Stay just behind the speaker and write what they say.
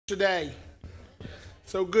Today.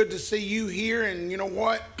 So good to see you here, and you know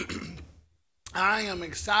what? I am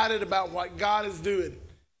excited about what God is doing.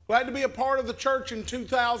 Glad to be a part of the church in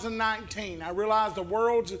 2019. I realize the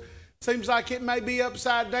world seems like it may be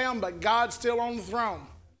upside down, but God's still on the throne,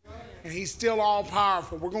 and He's still all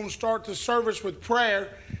powerful. We're going to start the service with prayer,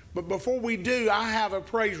 but before we do, I have a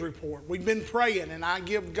praise report. We've been praying, and I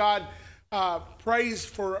give God praise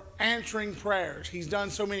for answering prayers. He's done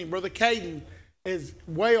so many. Brother Caden is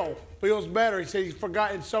well, feels better. He said he's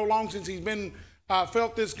forgotten so long since he's been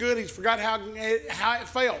felt this good. He's forgot how it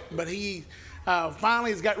felt, but he finally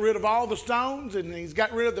has got rid of all the stones, and he's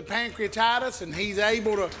got rid of the pancreatitis, and he's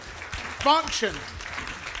able to function.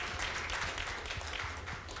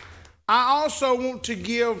 I also want to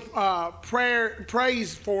give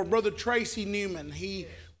praise for Brother Tracy Newman.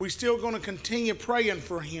 We're still going to continue praying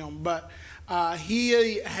for him, but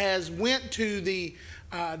he has went to the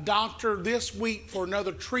doctor this week for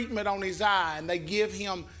another treatment on his eye, and they give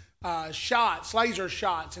him shots, laser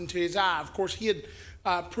shots into his eye. Of course, he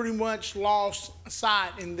had pretty much lost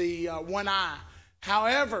sight in the one eye.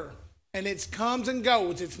 However, and it comes and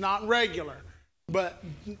goes, it's not regular, but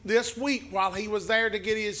this week while he was there to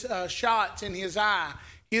get his shots in his eye,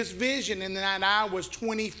 his vision in that eye was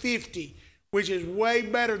 20/50, which is way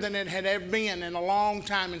better than it had ever been in a long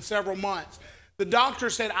time, in several months. The doctor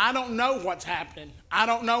said, I don't know what's happening. I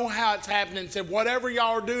don't know how it's happening. Said, whatever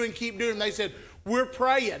y'all are doing, keep doing. They said, we're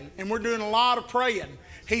praying, and we're doing a lot of praying.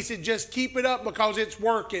 He said, just keep it up because it's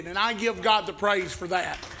working, and I give God the praise for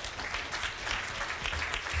that.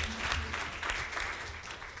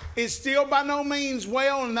 It's still by no means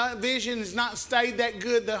well, and that vision has not stayed that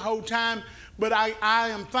good the whole time, but I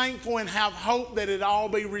am thankful and have hope that it all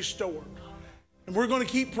be restored. And we're going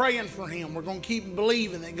to keep praying for him. We're going to keep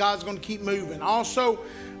believing that God's going to keep moving. Also,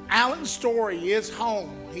 Alan Story is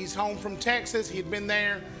home. He's home from Texas. He had been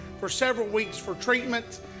there for several weeks for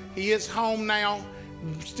treatment. He is home now,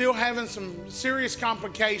 still having some serious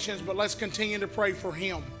complications, but let's continue to pray for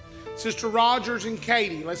him. Sister Rogers and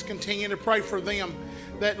Katie, let's continue to pray for them,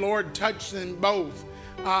 that Lord touch them both.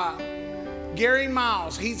 Gary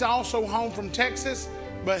Miles, he's also home from Texas,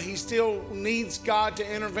 but he still needs God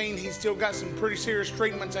to intervene. He's still got some pretty serious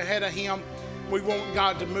treatments ahead of him. We want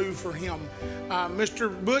God to move for him.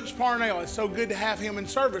 Mr. Butch Parnell, it's so good to have him in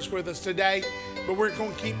service with us today, but we're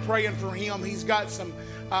going to keep praying for him. He's got some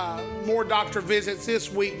more doctor visits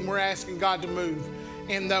this week, and we're asking God to move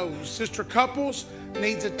in those. Sister Couples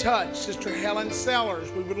needs a touch. Sister Helen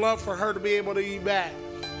Sellers, we would love for her to be able to be back.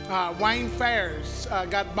 Wayne Ferris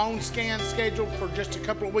got bone scan scheduled for just a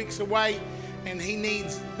couple of weeks away, and he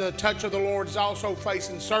needs the touch of the Lord. He's also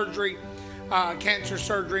facing surgery, cancer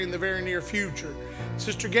surgery in the very near future.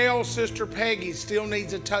 Sister Gail's sister Peggy still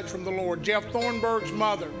needs a touch from the Lord. Jeff Thornburg's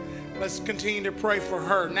mother, let's continue to pray for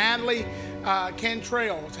her. Natalie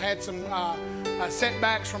Cantrell has had some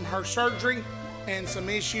setbacks from her surgery and some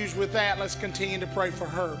issues with that. Let's continue to pray for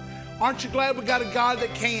her. Aren't you glad we got a God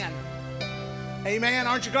that can? Amen.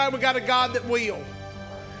 Aren't you glad we got a God that will?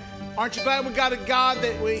 Aren't you glad we got a God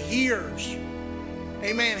that hears?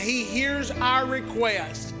 Amen. He hears our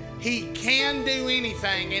request. He can do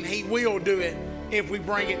anything, and He will do it if we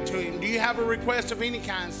bring it to Him. Do you have a request of any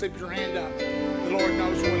kind? Slip your hand up. The Lord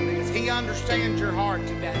knows what it is. He understands your heart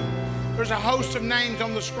today. There's a host of names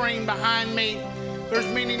on the screen behind me. There's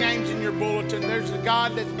many names in your bulletin. There's a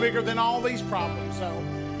God that's bigger than all these problems. So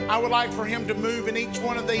I would like for Him to move in each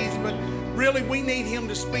one of these, but really we need Him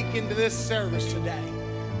to speak into this service today.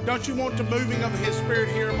 Don't you want the moving of His Spirit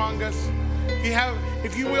here among us?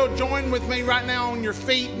 If you will, join with me right now on your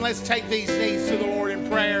feet, and let's take these knees to the Lord in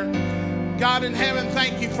prayer. God in heaven,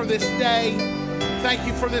 thank you for this day. Thank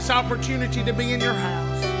you for this opportunity to be in your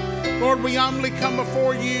house. Lord, we humbly come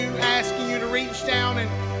before you, asking you to reach down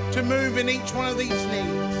and to move in each one of these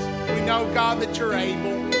needs. We know, God, that you're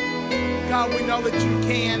able. God, we know that you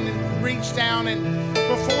can reach down and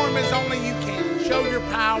perform as only you can. Show your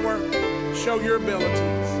power, show your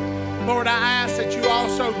abilities. Lord, I ask that you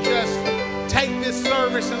also just take this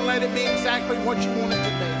service and let it be exactly what you want it to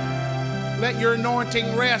be. Let your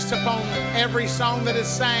anointing rest upon every song that is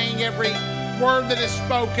sang, every word that is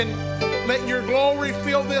spoken. Let your glory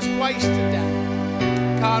fill this place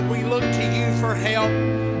today. God, we look to you for help,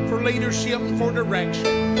 for leadership, and for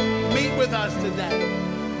direction. Meet with us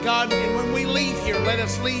today. God, and when we leave here, let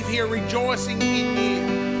us leave here rejoicing in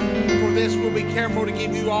you. For this we'll be careful to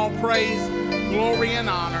give you all praise, glory, and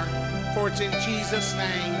honor. For it's in Jesus'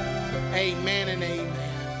 name, amen and amen.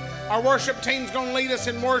 Our worship team's going to lead us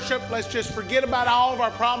in worship. Let's just forget about all of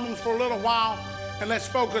our problems for a little while, and let's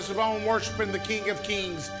focus upon worshiping the King of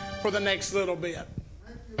Kings for the next little bit.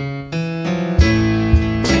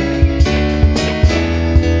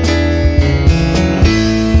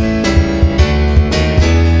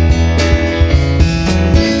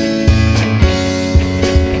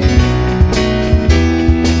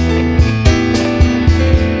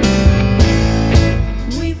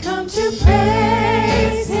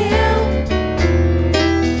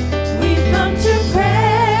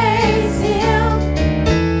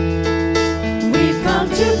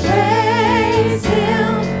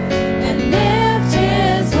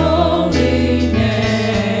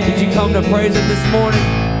 come to praise Him this morning?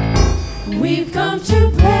 We've come to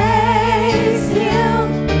praise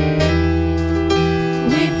Him.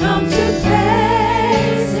 We've come to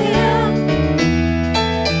praise Him.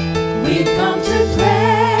 We've come to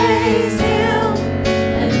praise Him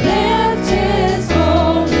and lift His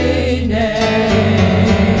holy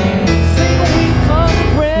name. Sing, we've come to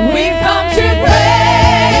praise. We've come to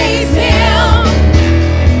praise Him.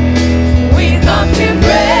 We've come to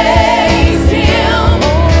praise Him.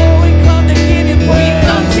 Oh, we come to give You praise. We've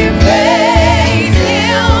come to praise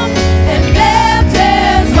Him and lift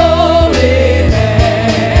His holy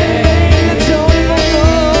name. Make a joyful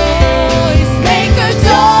noise. Make a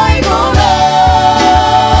joyful noise.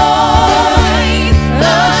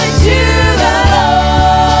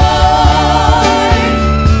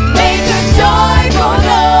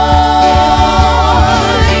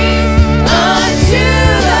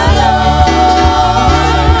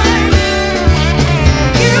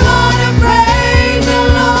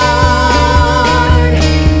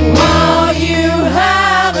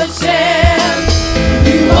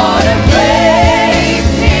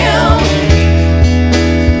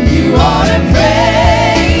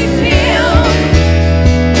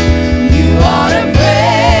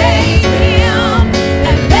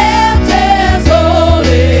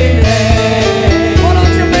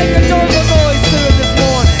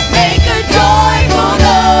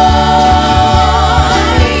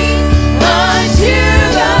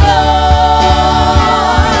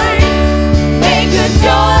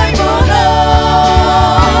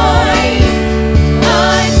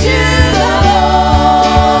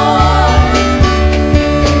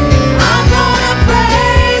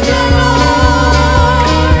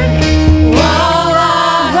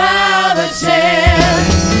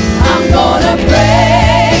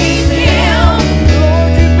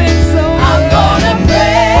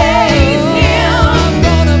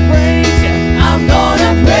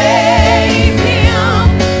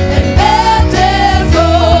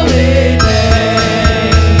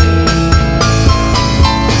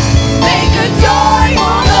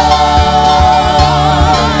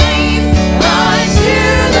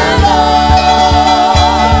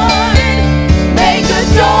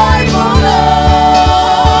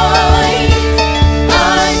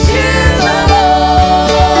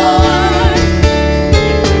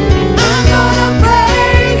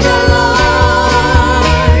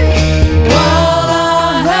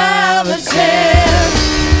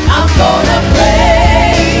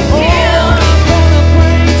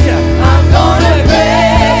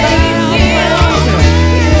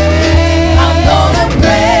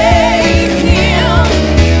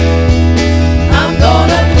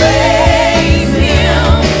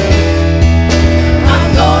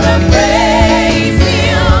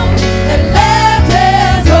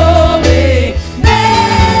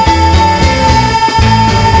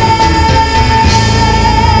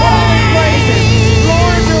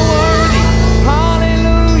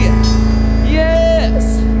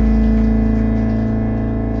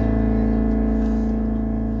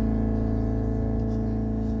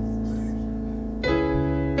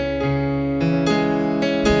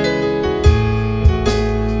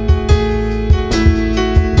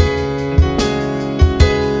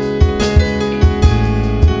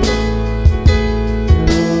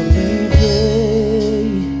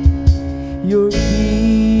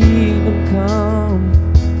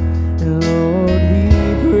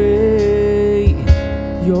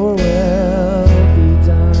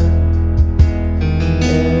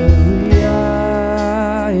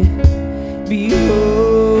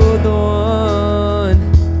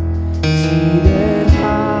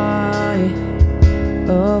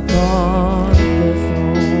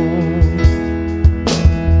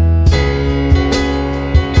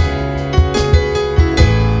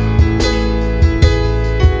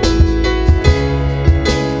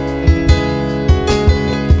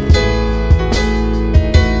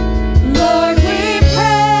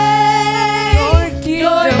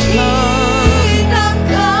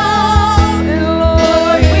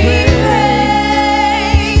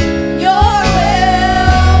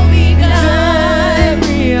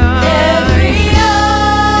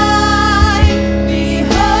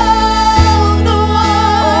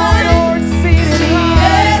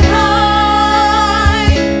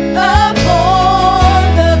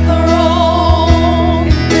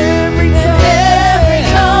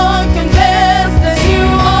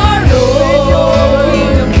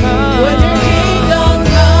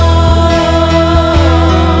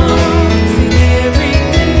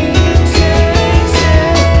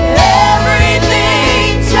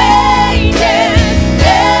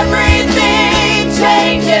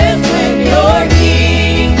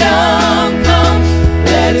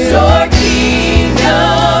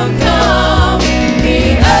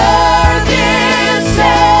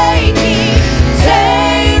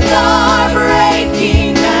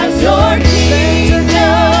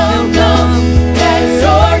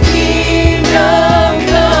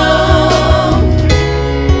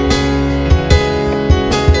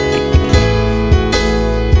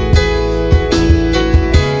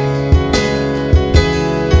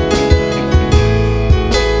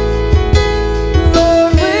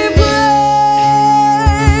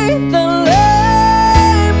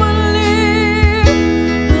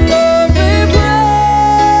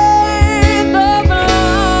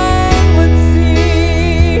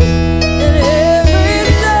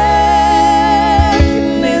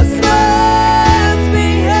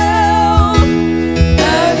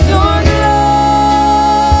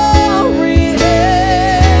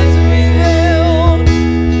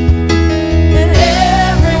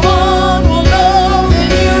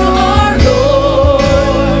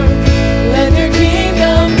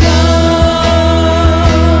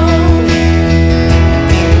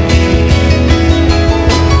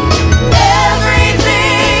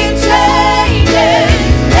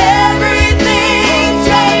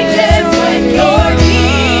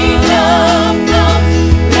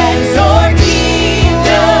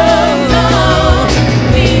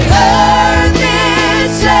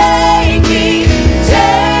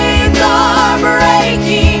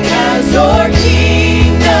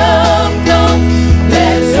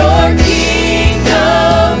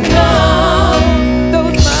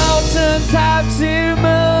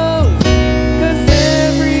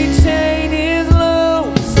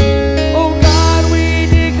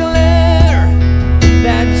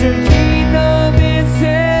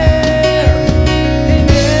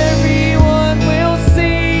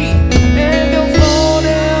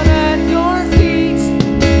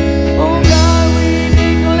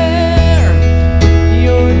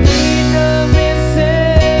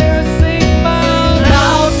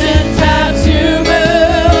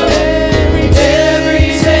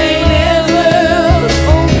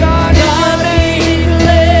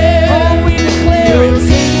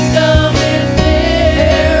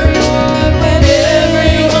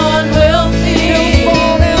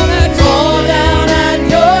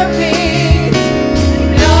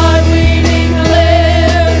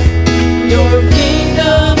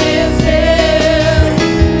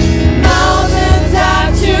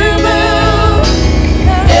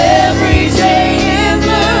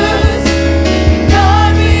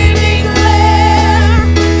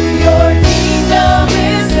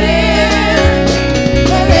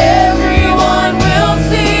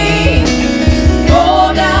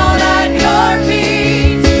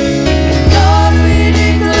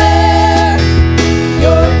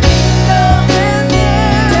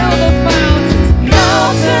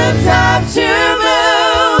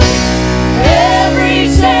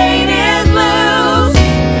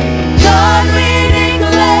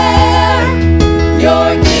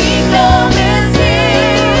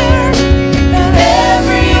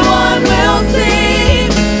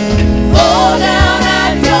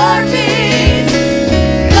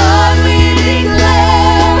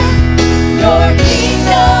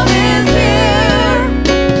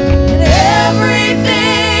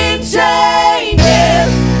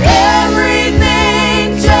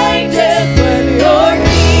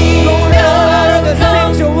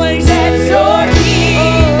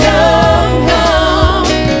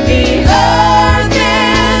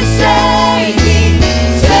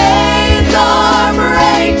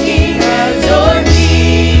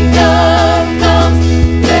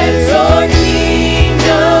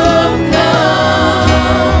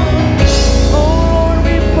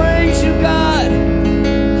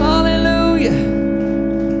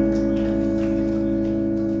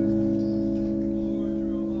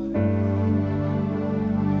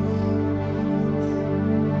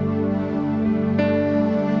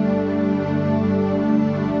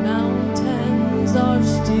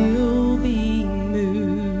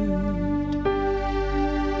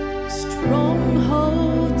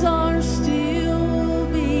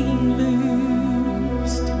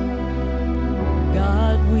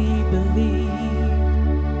 believe,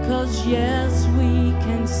 'cause yes, we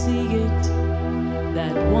can see it,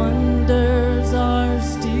 that wonders are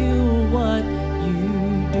still what you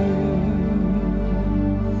do.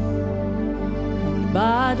 And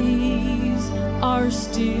bodies are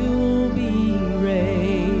still being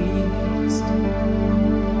raised.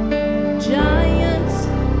 Giants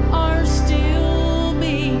are still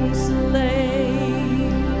being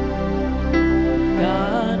slain.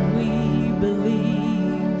 God, we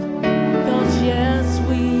believe, 'cause yes,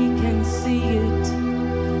 we can see it,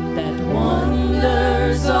 that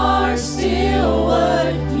wonders are still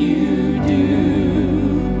what you do.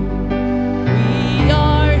 We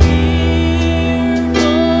are here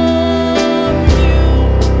for you.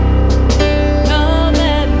 Come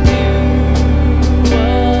and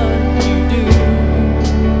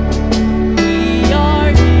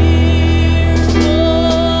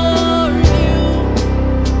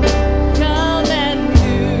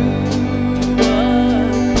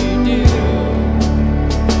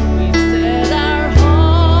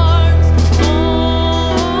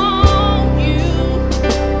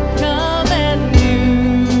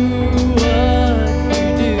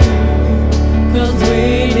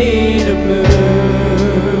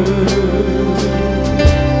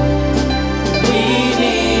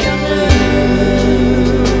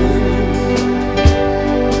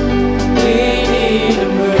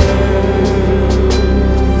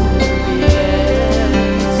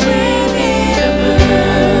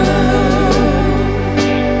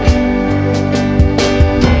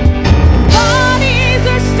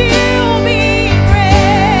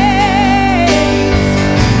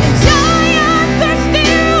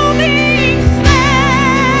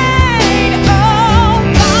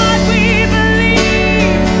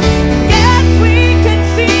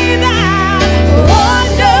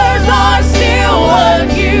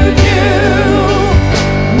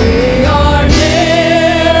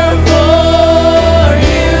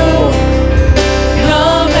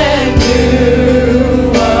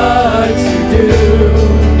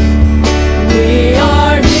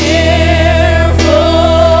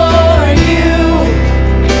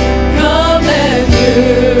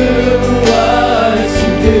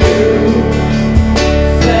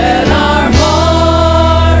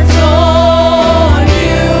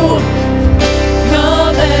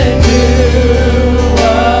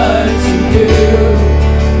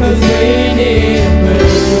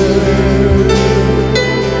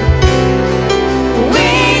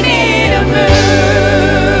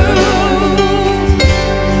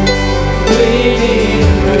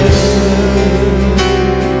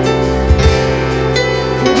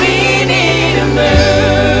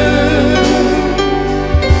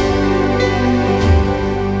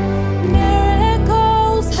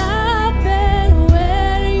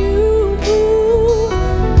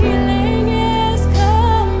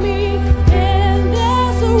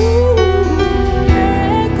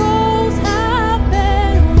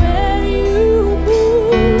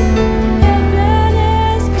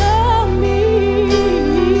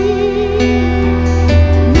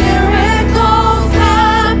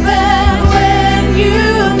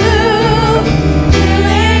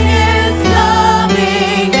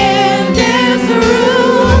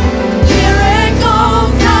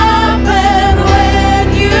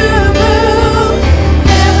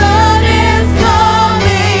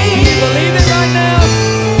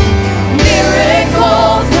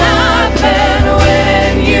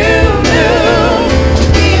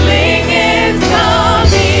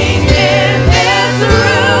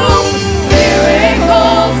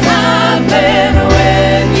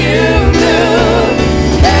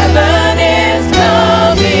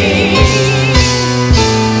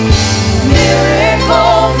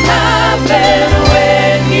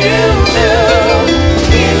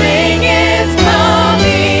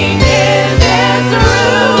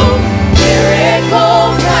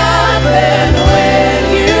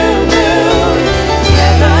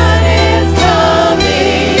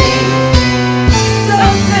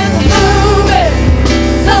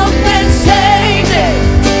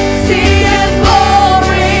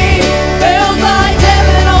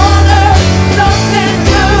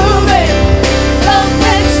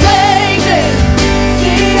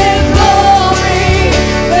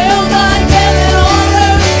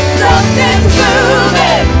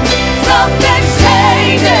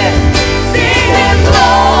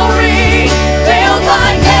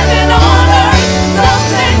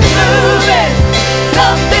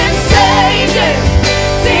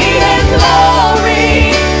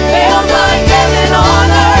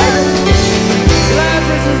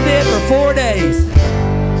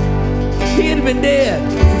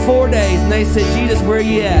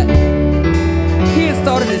that, he had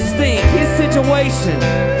started to stink. His situation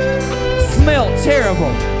smelled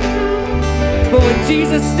terrible. But when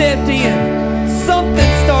Jesus stepped in, something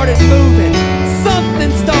started moving.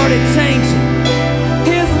 Something started changing.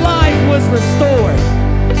 His life was restored.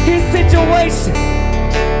 His situation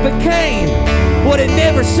became what it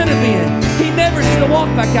never should have been. He never should have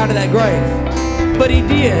walked back out of that grave. But he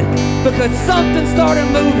did, because something started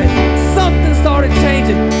moving. Something started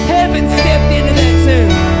changing. Heaven stepped into that tomb.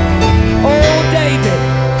 Oh, David,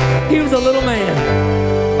 he was a little man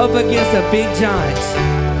up against a big giant.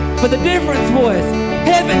 But the difference was,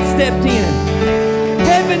 heaven stepped in.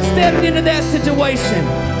 Heaven stepped into that situation,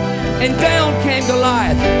 and down came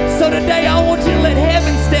Goliath. So today I want you to let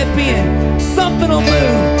heaven step in. Something will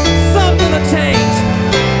move. Something will change.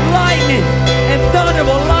 Lightning and thunder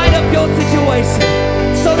will light up your situation.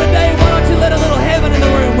 So today, why don't you let a little heaven in the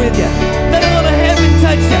room with you? Let a little heaven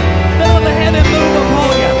touch you. Let a little heaven move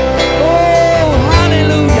upon you. Oh,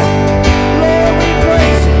 hallelujah. Lord, we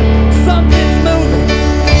praise you. Something's moving.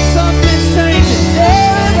 Something's changing.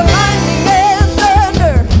 There's lightning and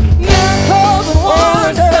thunder, miracles and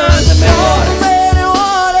wonders. Signs and miracles. Many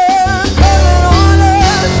waters, heaven on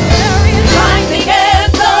earth. There is lightning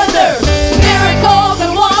and thunder, miracles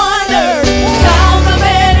and wonders. Sounds of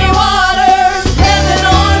many waters, heaven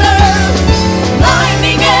on earth.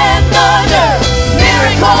 Lightning and thunder,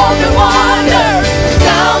 miracles and wonders.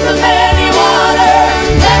 Sounds of many waters,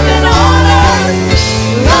 heaven on earth.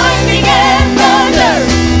 Lightning and thunder,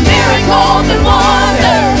 miracles and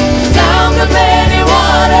wonders. Sounds of many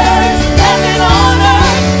waters, heaven on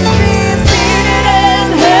earth. Be seated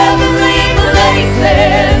in heavenly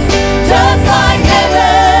places, just like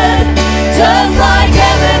heaven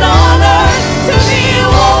on earth. To be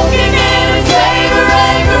walking in His favor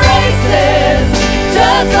and graces,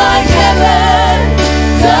 just like heaven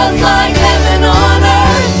on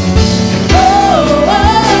earth. Oh, oh,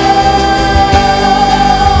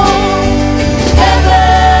 heaven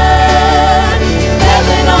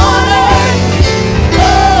on earth. Oh,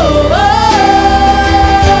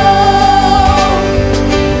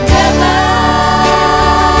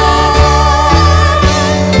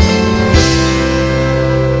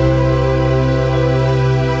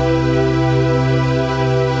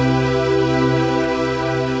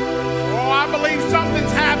 Oh, I believe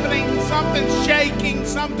something's happening, something's shaking,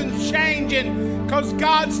 something's changing, because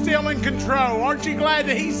God's still in control. Aren't you glad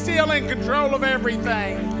that He's still in control of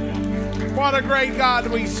everything? What a great God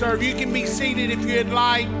we serve. You can be seated if you'd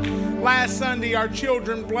like. Last Sunday, our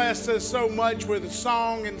children blessed us so much with a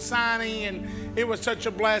song and signing, and it was such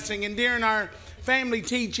a blessing. And during our family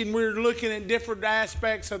teaching, we were looking at different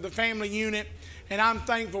aspects of the family unit, and I'm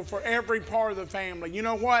thankful for every part of the family. You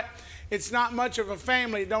know what? It's not much of a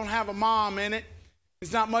family that don't have a mom in it.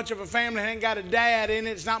 It's not much of a family that ain't got a dad in it.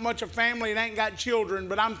 It's not much of a family that ain't got children,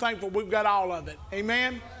 but I'm thankful we've got all of it.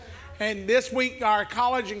 Amen? And this week, our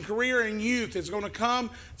college and career and youth is going to come.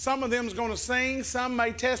 Some of them is going to sing. Some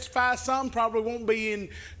may testify. Some probably won't be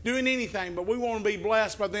doing anything, but we want to be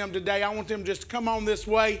blessed by them today. I want them just to come on this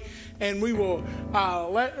way, and we will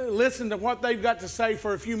listen to what they've got to say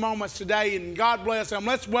for a few moments today, and God bless them.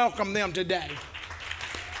 Let's welcome them today.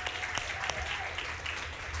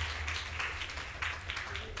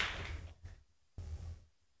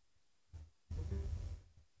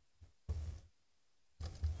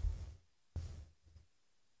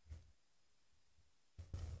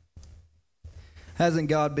 Hasn't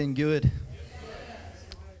God been good?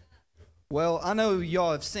 Well, I know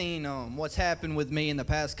y'all have seen what's happened with me in the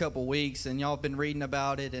past couple weeks, and y'all have been reading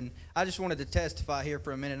about it, and I just wanted to testify here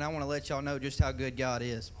for a minute, and I want to let y'all know just how good God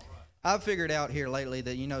is. I've figured out here lately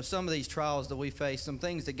that, you know, some of these trials that we face, some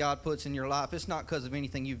things that God puts in your life, it's not because of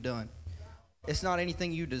anything you've done. It's not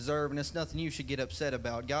anything you deserve, and it's nothing you should get upset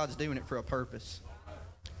about. God's doing it for a purpose.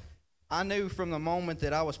 I knew from the moment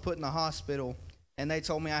that I was put in the hospital and they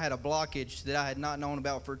told me I had a blockage that I had not known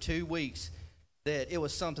about for 2 weeks, that it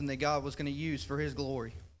was something that God was going to use for His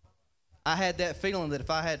glory. I had that feeling that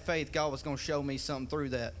if I had faith, God was going to show me something through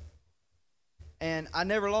that. And I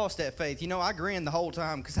never lost that faith. You know, I grinned the whole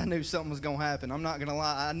time because I knew something was going to happen. I'm not going to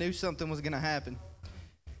lie. I knew something was going to happen.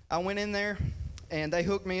 I went in there, and they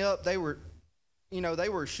hooked me up. They were, you know, they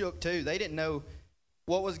were shook too. They didn't know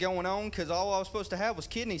what was going on because all I was supposed to have was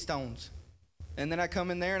kidney stones. And then I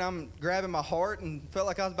come in there, and I'm grabbing my heart and felt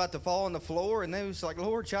like I was about to fall on the floor. And they was like,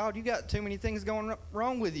 Lord, child, you got too many things going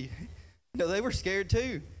wrong with you. You know, they were scared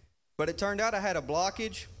too. But it turned out I had a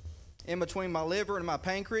blockage in between my liver and my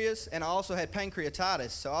pancreas, and I also had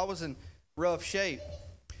pancreatitis, so I was in rough shape.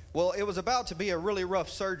 Well, it was about to be a really rough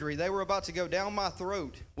surgery. They were about to go down my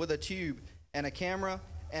throat with a tube and a camera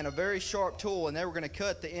and a very sharp tool, and they were going to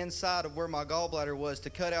cut the inside of where my gallbladder was to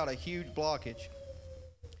cut out a huge blockage.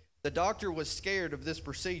 The doctor was scared of this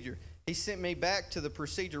procedure. He sent me back to the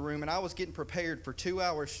procedure room, and I was getting prepared for 2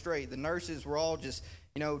 hours straight. The nurses were all just,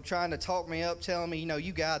 trying to talk me up, telling me,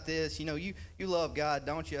 you got this. You love God,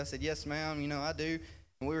 don't you? I said, yes, ma'am, I do.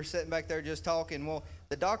 And we were sitting back there just talking. Well,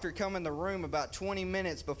 the doctor come in the room about 20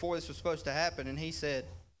 minutes before this was supposed to happen, and he said,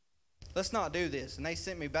 let's not do this. And they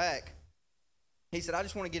sent me back. He said, I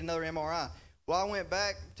just want to get another MRI. Well, I went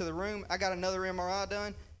back to the room. I got another MRI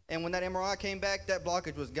done. And when that MRI came back, that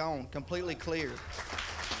blockage was gone, completely clear.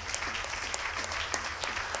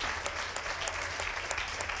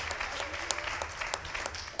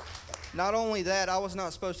 Not only that, I was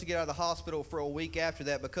not supposed to get out of the hospital for a week after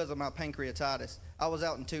that because of my pancreatitis. I was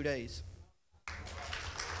out in 2 days.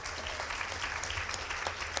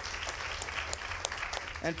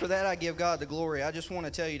 And for that, I give God the glory. I just want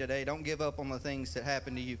to tell you today, don't give up on the things that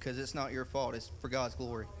happen to you, because it's not your fault. It's for God's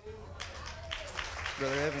glory.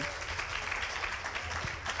 Brother Evan.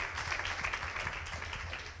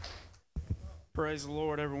 Praise the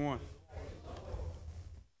Lord, everyone.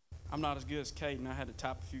 I'm not as good as Caden. I had to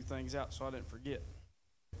type a few things out so I didn't forget.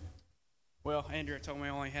 Well, Andrea told me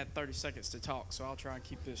I only had 30 seconds to talk, so I'll try and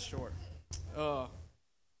keep this short.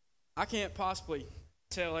 I can't possibly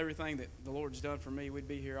tell everything that the Lord's done for me. We'd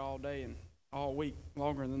be here all day and all week,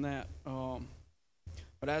 longer than that.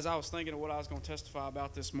 But as I was thinking of what I was going to testify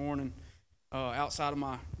about this morning, outside of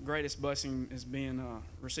my greatest blessing is being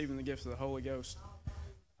receiving the gift of the Holy Ghost.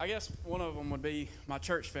 I guess one of them would be my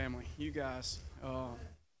church family, you guys.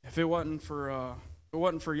 If it wasn't for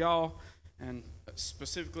y'all, and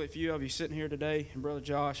specifically a few of you sitting here today, and Brother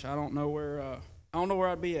Josh, I don't know where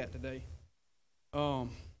I'd be at today. And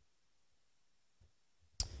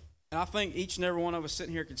I think each and every one of us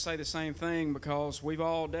sitting here could say the same thing, because we've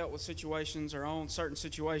all dealt with situations, our own certain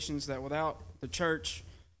situations, that without the church,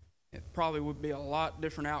 it probably would be a lot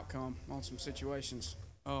different outcome on some situations.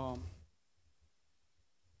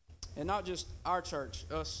 And not just our church,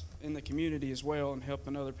 us in the community as well, and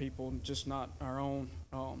helping other people, and just not our own.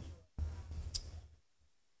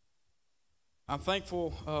 I'm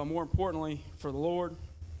thankful, more importantly, for the Lord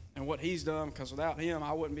and what He's done, because without Him,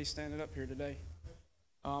 I wouldn't be standing up here today.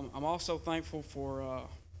 I'm also thankful for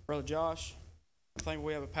Brother Josh. I'm thankful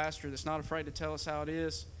we have a pastor that's not afraid to tell us how it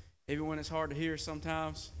is, even when it's hard to hear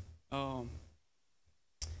sometimes.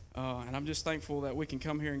 And I'm just thankful that we can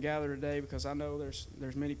come here and gather today, because I know there's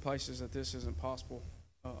many places that this isn't possible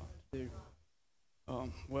to do.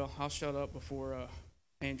 Well, I'll shut up before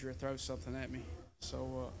Andrea throws something at me.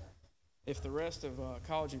 So if the rest of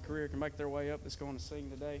college and career can make their way up that's going to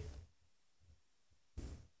sing today,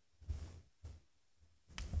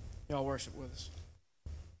 y'all worship with us.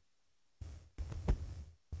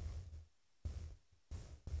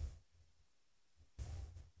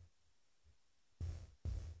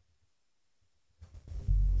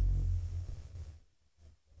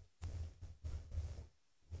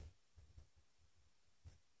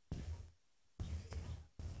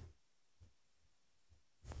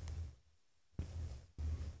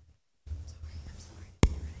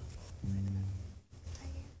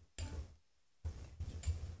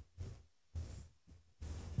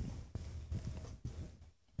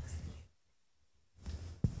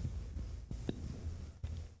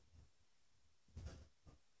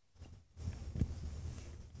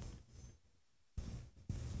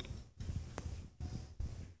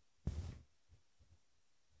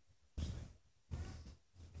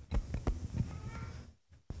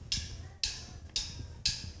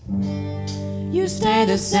 You stay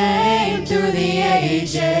the same through the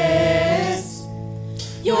ages.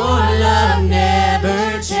 Your love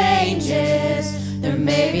never changes. There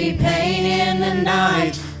may be pain in the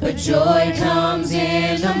night, but joy comes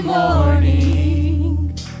in the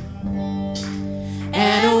morning.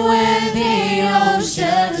 And when the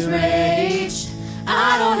oceans rage,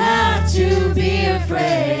 I don't have to be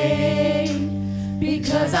afraid,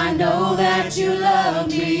 because I know that you love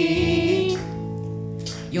me.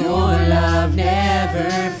 Your love never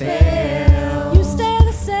fails. You stay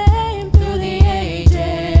the same through the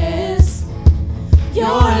ages. Your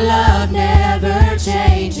love never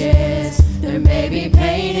changes. There may be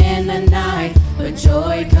pain in the night, but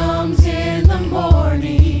joy comes in the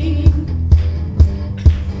morning.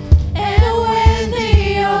 And when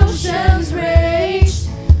the oceans rage,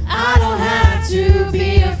 I don't have to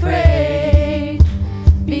be afraid,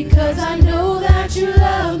 because I know that you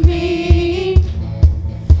love me.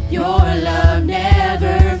 Your love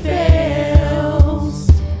never fails.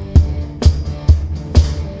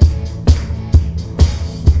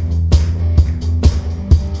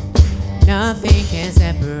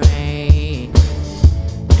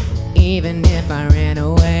 even if I ran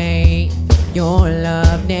away, your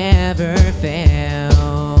love never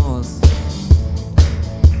fails.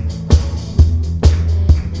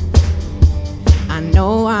 I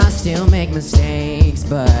know I still make mistakes,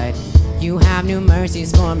 but you have new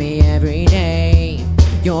mercies for me every day.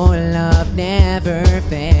 Your love never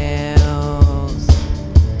fails.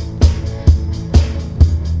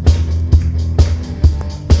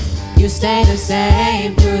 You stay the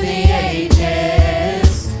same through the ages.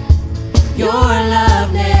 Your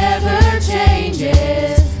love never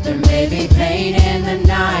changes. There may be pain in the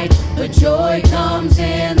night, but joy comes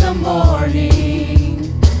in the morning.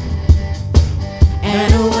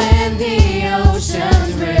 And when the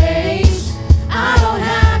oceans rage, I don't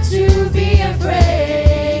have to be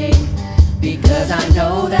afraid, because I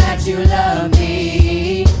know that you love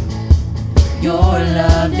me. Your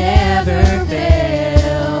love never fails.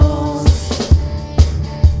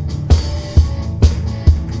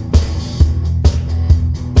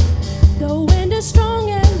 The wind is strong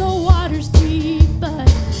and the water's deep, but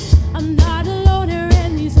I'm not alone here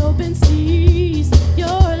in these open seas. Your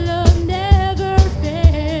love never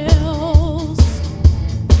fails.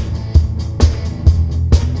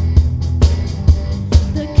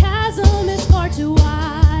 The chasm is far too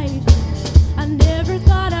wide. I never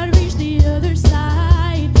thought I'd reach the other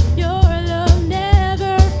side. Your love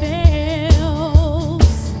never fails.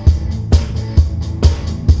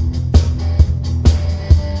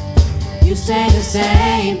 You stay the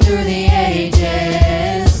same through the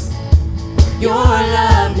ages. Your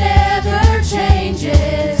love never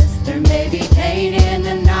changes. There may be pain in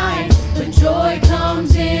the night, but joy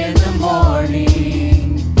comes in the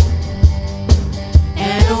morning.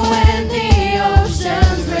 And when the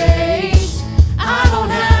oceans rage, I don't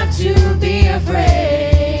have to be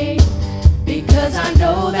afraid, because I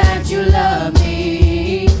know that you love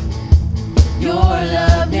me. Your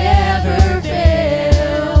love never fails.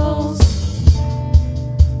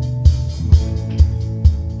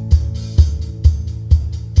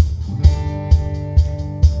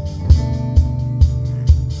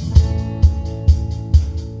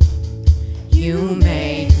 You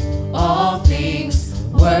make all things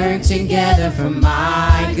work together for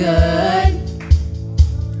my good.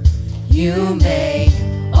 You make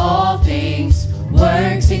all things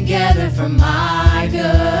work together for my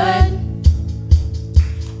good.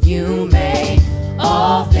 You make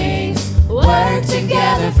all things work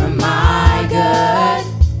together for my good.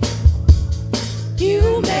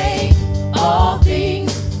 You make all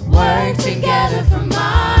things work together for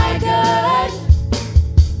my good.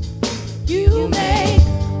 You make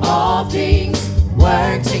all things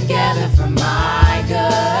work together for my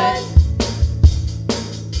good.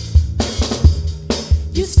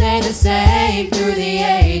 You stay the same through the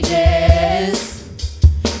ages.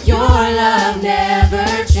 Your love never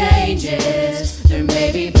changes. There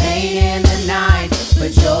may be pain in the night,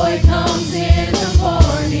 but joy comes in the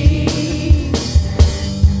morning.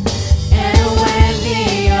 And when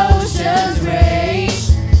the oceans rage,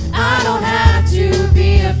 I don't have to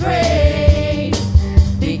be afraid,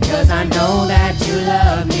 because I know that you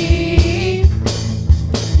love me.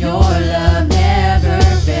 Your love never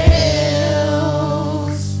fails.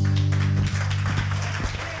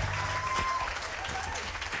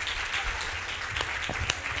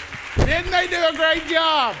 Didn't they do a great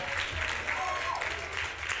job?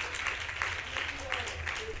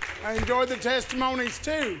 I enjoyed the testimonies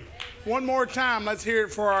too. One more time, let's hear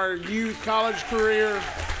it for our youth college career.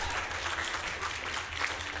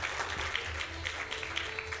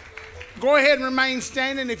 Go ahead and remain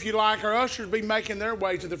standing if you like. Our ushers be making their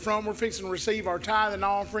way to the front. We're fixing to receive our tithe and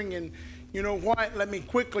offering. And you know what? Let me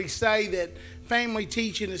quickly say that family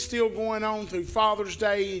teaching is still going on through Father's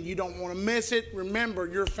Day, and you don't want to miss it. Remember,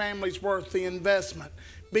 your family's worth the investment.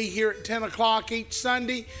 Be here at 10 o'clock each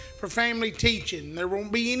Sunday for family teaching. There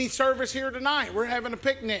won't be any service here tonight. We're having a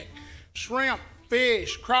picnic. Shrimp,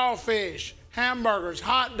 fish, crawfish, hamburgers,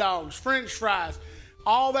 hot dogs, French fries.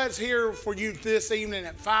 All that's here for you this evening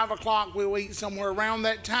at 5 o'clock. We'll eat somewhere around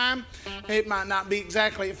that time. It might not be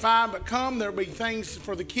exactly at 5, but come. There'll be things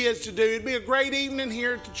for the kids to do. It'll be a great evening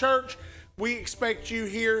here at the church. We expect you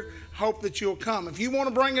here. Hope that you'll come. If you want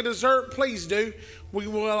to bring a dessert, please do. We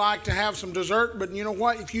would like to have some dessert, but you know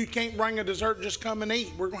what? If you can't bring a dessert, just come and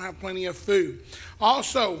eat. We're going to have plenty of food.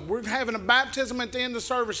 Also, we're having a baptism at the end of the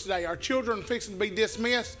service today. Our children are fixing to be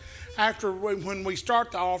dismissed after when we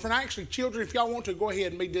start the offering. Actually, children, if y'all want to, go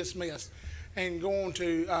ahead and be dismissed and go on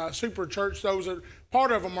to Super Church. Those are,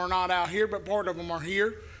 part of them are not out here, but part of them are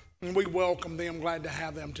here, and we welcome them. Glad to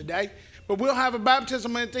have them today. But we'll have a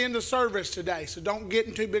baptism at the end of service today, so don't get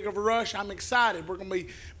in too big of a rush. I'm excited. We're going to be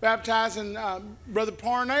baptizing Brother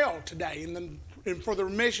Parnell today and for the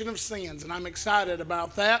remission of sins, and I'm excited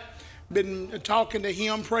about that. Been talking to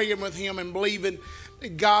him, praying with him, and believing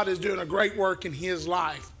that God is doing a great work in his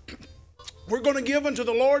life. We're going to give unto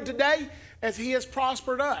the Lord today as he has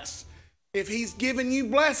prospered us. If he's given you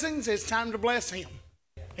blessings, it's time to bless him.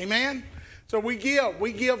 Amen? So we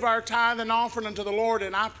give our tithe and offering unto the Lord,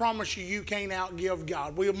 and I promise you, you can't outgive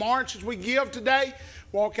God. We'll march as we give today,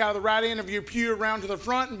 walk out of the right end of your pew around to the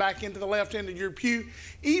front and back into the left end of your pew.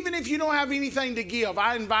 Even if you don't have anything to give,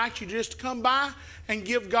 I invite you just to come by and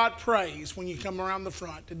give God praise when you come around the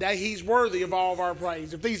front. Today, he's worthy of all of our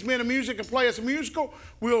praise. If these men of music can play us a musical,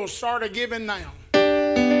 we'll start a giving now.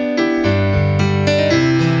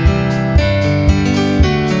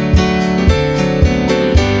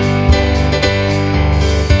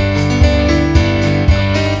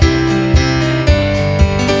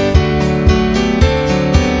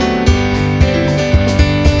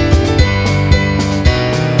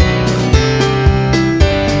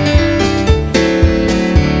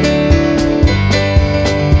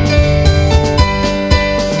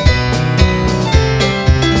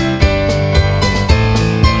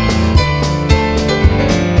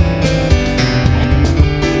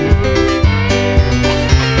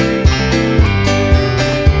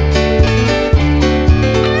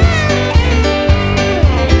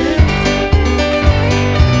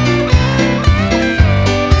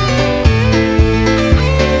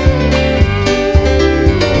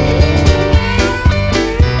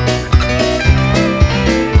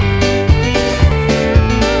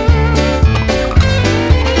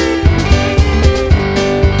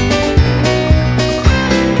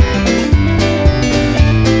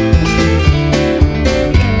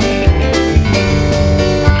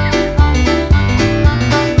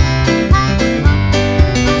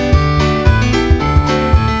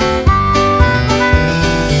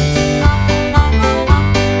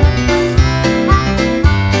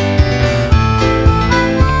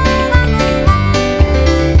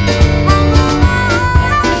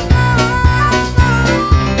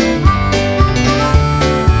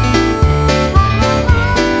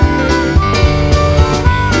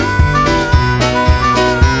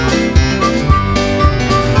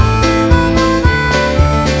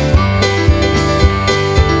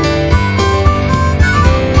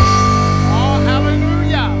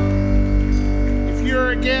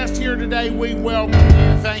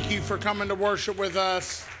 Coming to worship with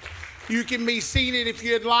us. You can be seated if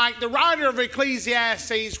you'd like. The writer of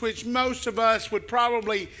Ecclesiastes, which most of us would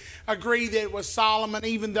probably agree that it was Solomon,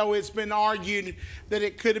 even though it's been argued that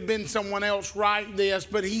it could have been someone else write this,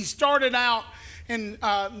 but he started out in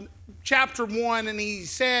chapter 1 and he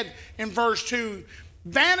said in verse 2,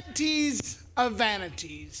 "Vanities of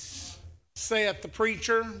vanities, saith the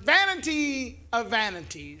preacher, vanity of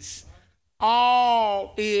vanities.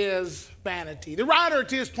 All is vanity." The writer at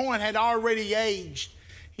this point had already aged.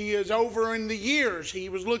 He is over in the years. He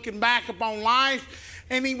was looking back upon life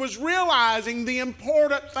and he was realizing the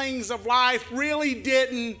important things of life really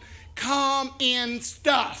didn't come in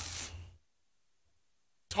stuff.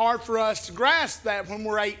 It's hard for us to grasp that when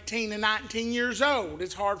we're 18 and 19 years old.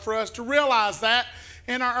 It's hard for us to realize that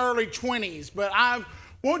in our early 20s. But I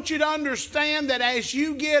want you to understand that as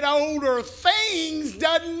you get older, things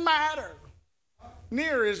doesn't matter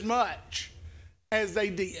near as much as they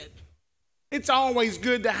did. It's always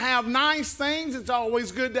good to have nice things. It's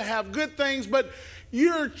always good to have good things, but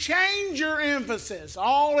you change your emphasis.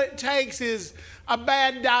 All it takes is a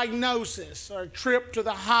bad diagnosis or a trip to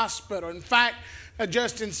the hospital. In fact,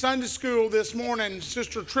 just in Sunday school this morning,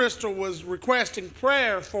 Sister Crystal was requesting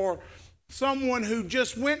prayer for someone who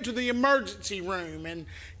just went to the emergency room and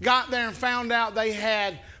got there and found out they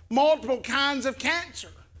had multiple kinds of cancer.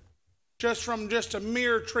 From a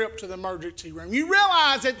mere trip to the emergency room. You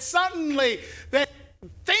realize that suddenly that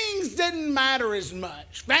things didn't matter as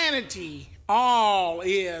much. Vanity, all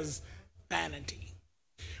is vanity.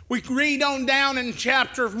 We read on down in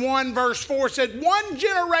chapter 1, verse 4, said, "One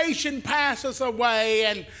generation passeth away,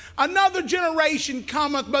 and another generation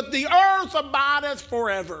cometh, but the earth abideth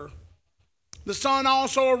forever. The sun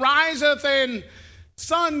also ariseth, and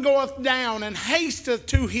sun goeth down and hasteth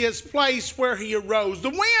to his place where he arose. The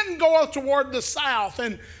wind goeth toward the south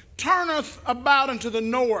and turneth about unto the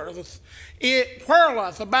north. It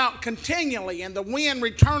whirleth about continually, and the wind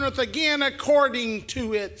returneth again according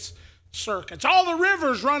to its circuits. All the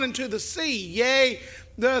rivers run into the sea, yea,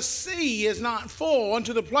 the sea is not full.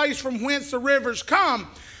 Unto the place from whence the rivers come,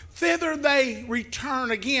 thither they return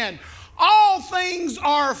again. All things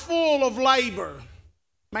are full of labor,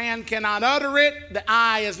 Man cannot utter it. The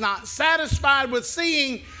eye is not satisfied with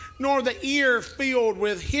seeing, nor the ear filled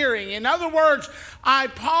with hearing. In other words, I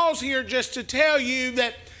pause here just to tell you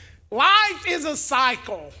that life is a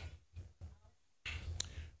cycle.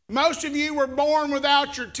 Most of you were born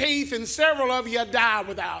without your teeth, and several of you die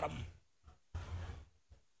without them.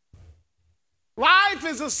 Life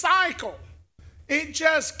is a cycle. It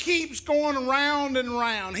just keeps going round and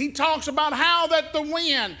round. He talks about how that the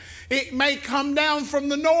wind, it may come down from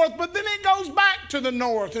the north, but then it goes back to the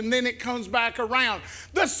north, and then it comes back around.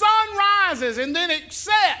 The sun rises, and then it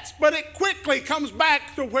sets, but it quickly comes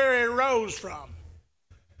back to where it rose from.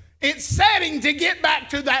 It's setting to get back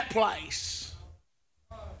to that place.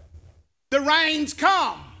 The rains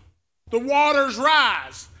come. The waters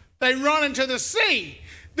rise. They run into the sea.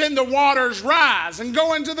 Then the waters rise and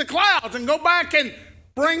go into the clouds and go back and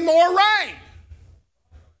bring more rain.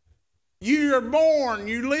 You are born,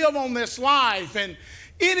 you live on this life, and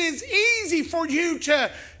it is easy for you to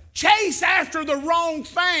chase after the wrong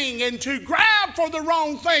thing and to grab for the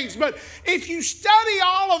wrong things. But if you study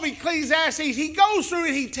all of Ecclesiastes, he goes through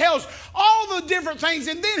it, he tells all the different things,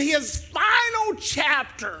 and then his final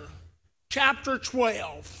chapter, chapter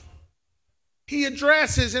 12, he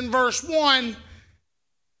addresses in verse 1.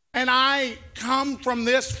 And I come from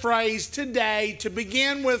this phrase today to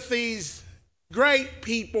begin with these great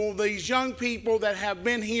people, these young people that have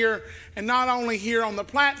been here, and not only here on the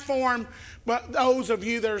platform, but those of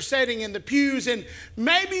you that are sitting in the pews. And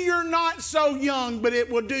maybe you're not so young, but it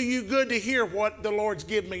will do you good to hear what the Lord's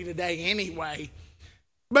given me today anyway.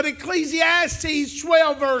 But Ecclesiastes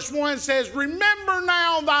 12 verse 1 says, "Remember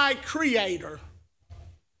now thy Creator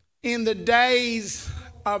in the days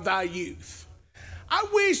of thy youth." I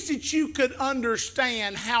wish that you could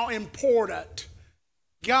understand how important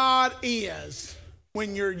God is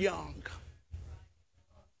when you're young.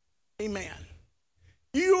 Amen.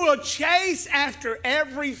 You will chase after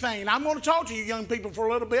everything. I'm going to talk to you young people for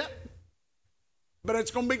a little bit, but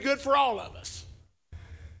it's going to be good for all of us.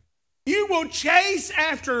 You will chase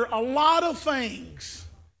after a lot of things,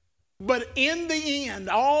 but in the end,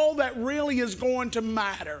 all that really is going to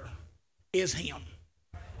matter is Him.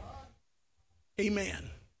 Amen.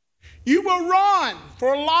 You will run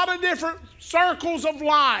for a lot of different circles of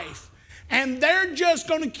life, and they're just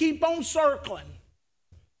going to keep on circling.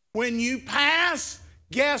 When you pass,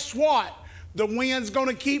 guess what? The wind's going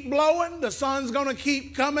to keep blowing, the sun's going to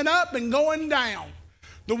keep coming up and going down.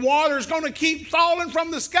 The water's going to keep falling from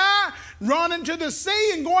the sky, running to the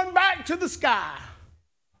sea and going back to the sky.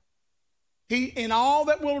 And all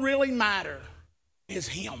that will really matter is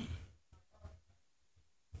Him.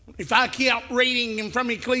 If I keep reading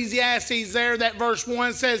from Ecclesiastes there, that verse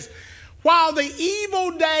 1 says, "While the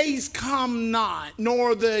evil days come not,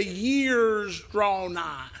 nor the years draw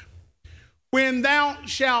nigh, when thou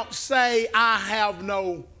shalt say, I have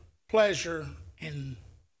no pleasure in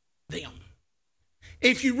them."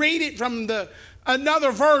 If you read it from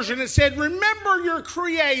another version, it said, "Remember your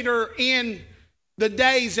Creator in the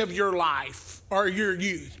days of your life," or your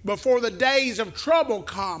youth, "before the days of trouble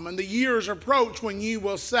come and the years approach when you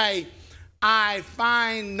will say, I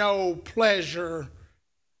find no pleasure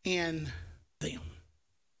in them."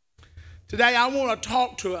 Today I want to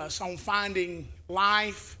talk to us on finding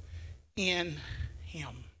life in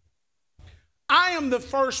Him. I am the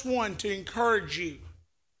first one to encourage you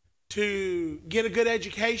to get a good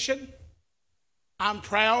education. I'm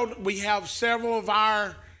proud we have several of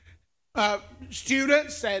our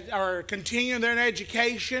students that are continuing their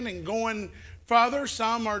education and going further.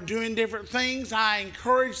 Some are doing different things. I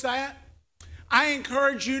encourage that. I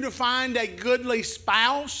encourage you to find a goodly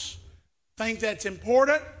spouse. I think that's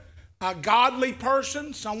important. A godly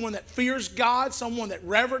person, someone that fears God, someone that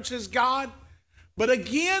reverences God. But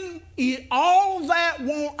again, all that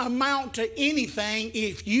won't amount to anything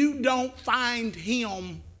if you don't find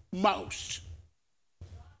Him most.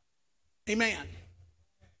 Amen.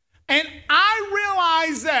 And I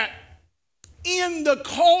realize that in the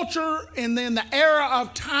culture and in the era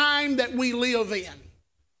of time that we live in,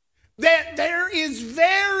 that there is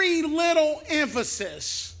very little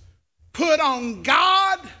emphasis put on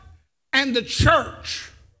God and the church,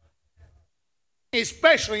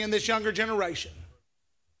 especially in this younger generation.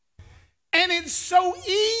 And it's so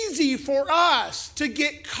easy for us to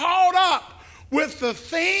get caught up with the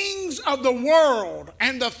things of the world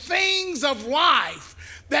and the things of life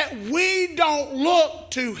that we don't look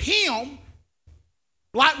to Him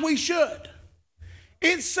like we should.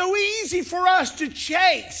 It's so easy for us to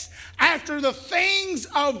chase after the things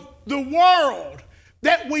of the world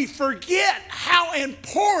that we forget how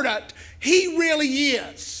important He really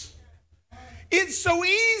is. It's so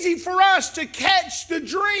easy for us to catch the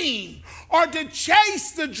dream or to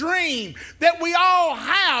chase the dream that we all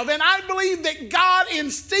have. And I believe that God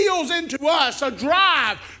instills into us a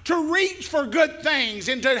drive to reach for good things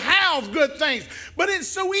and to have good things. But it's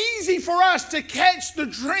so easy for us to catch the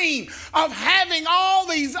dream of having all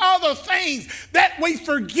these other things that we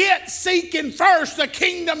forget seeking first the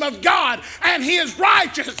kingdom of God and His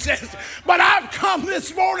righteousness. But I've come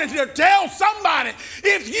this morning to tell somebody,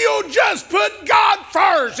 if you'll just put God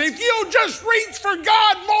first, if you'll just reach for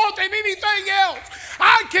God more than anything else,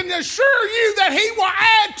 I can assure you that He will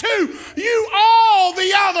add to you all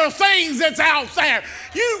the other things that's out there.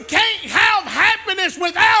 You can't have happiness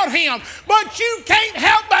without Him, but you can't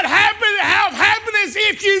help but have happiness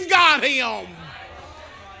if you've got Him.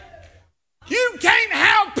 You can't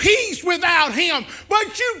have peace without Him,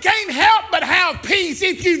 but you can't help but have peace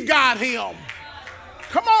if you've got Him.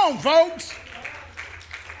 Come on, folks.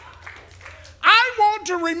 I want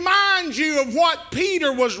to remind you of what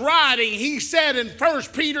Peter was writing. He said in 1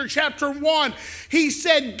 Peter chapter 1, he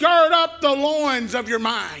said, gird up the loins of your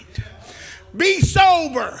mind. Be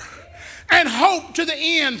sober and hope to the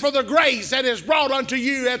end for the grace that is brought unto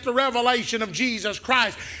you at the revelation of Jesus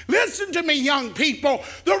Christ. Listen to me, young people.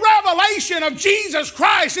 The revelation of Jesus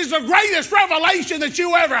Christ is the greatest revelation that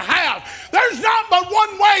you ever have. There's not but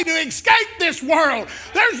one way to escape this world.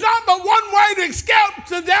 There's not but one way to escape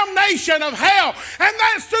the damnation of hell, and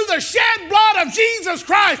that's through the shed blood of Jesus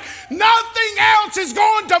Christ. Nothing else is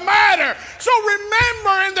going to matter. So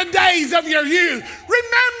remember in the days of your youth,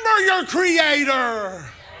 remember your Creator.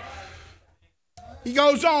 He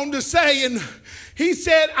goes on to say, and he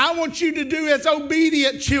said, I want you to do as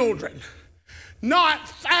obedient children, not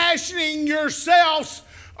fashioning yourselves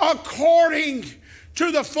according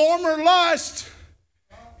to the former lust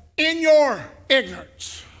in your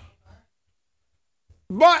ignorance,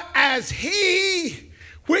 but as He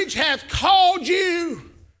which hath called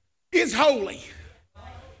you is holy.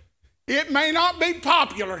 It may not be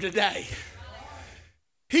popular today.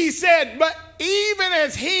 He said, but even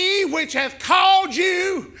as He which hath called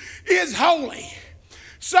you is holy,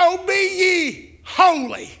 so be ye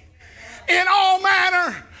holy in all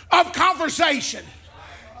manner of conversation.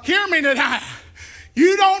 Hear me tonight.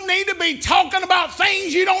 You don't need to be talking about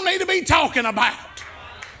things you don't need to be talking about.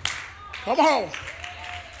 Come on.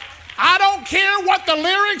 I don't care what the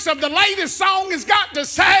lyrics of the latest song has got to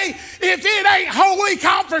say. If it ain't holy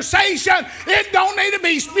conversation, it don't need to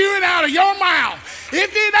be spewing out of your mouth. If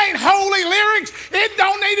it ain't holy lyrics, it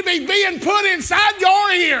don't need to be being put inside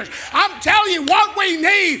your ears. I'm telling you, what we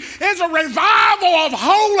need is a revival of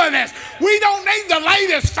holiness. We don't need the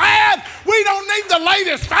latest fad. We don't need the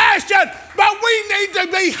latest fashion, but we need to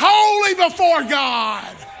be holy before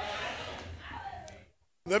God.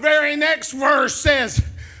 The very next verse says,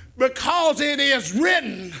 because it is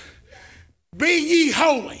written, be ye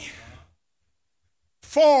holy,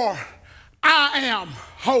 for I am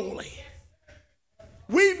holy.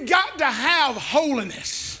 We've got to have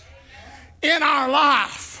holiness in our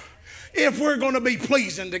life if we're going to be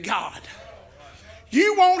pleasing to God.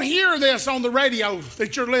 You won't hear this on the radio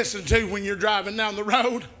that you're listening to when you're driving down the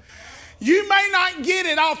road. You may not get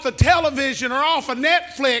it off the television or off of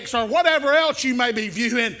Netflix or whatever else you may be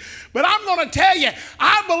viewing, but I'm going to tell you,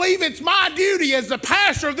 I believe it's my duty as the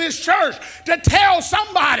pastor of this church to tell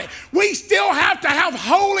somebody we still have to have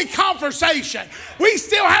holy conversation. We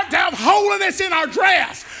still have to have holiness in our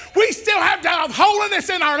dress. We still have to have holiness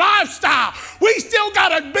in our lifestyle. We still got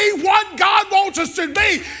to be what God wants us to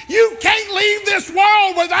be. You can't leave this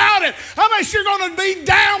world without it unless you're going to be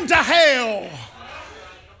damned to hell.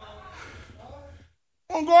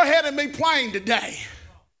 I'm going to go ahead and be plain today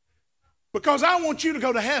because I want you to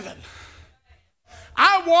go to heaven.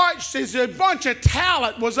 I watched as a bunch of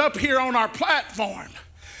talent was up here on our platform.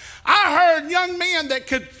 I heard young men that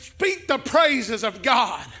could speak the praises of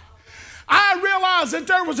God. I realized that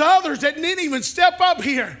there was others that didn't even step up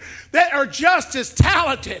here that are just as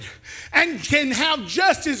talented and can have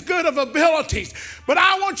just as good of abilities. But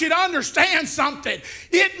I want you to understand something.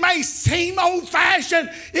 It may seem old-fashioned,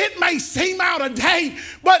 it may seem out of date,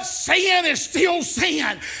 but sin is still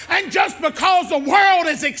sin. And just because the world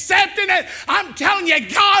is accepting it, I'm telling you,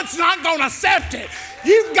 God's not going to accept it.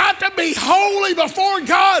 You've got to be holy before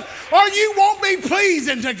God or you won't be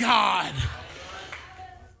pleasing to God.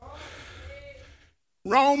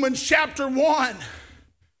 Romans chapter 1,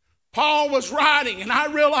 Paul was writing, and I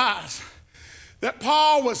realized that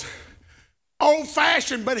Paul was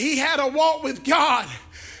old-fashioned, but he had a walk with God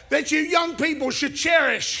that you young people should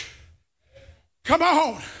cherish. Come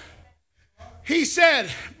on. He said,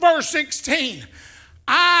 verse 16,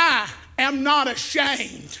 I am not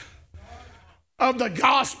ashamed of the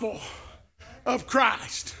gospel of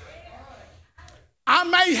Christ. I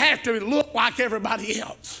may have to look like everybody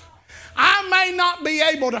else. I may not be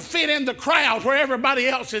able to fit in the crowd where everybody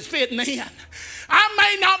else is fitting in. I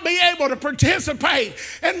may not be able to participate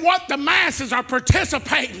in what the masses are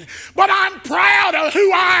participating, but I'm proud of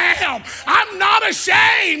who I am. I'm not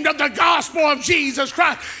ashamed of the gospel of Jesus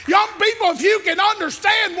Christ. Young people, if you can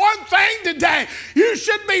understand one thing today, you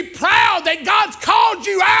should be proud that God's called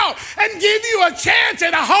you out and give you a chance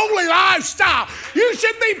at a holy lifestyle. You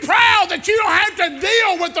should be proud that you don't have to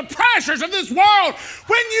deal with the pressures of this world.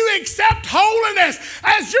 When you accept holiness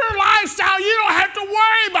as your lifestyle, you don't have to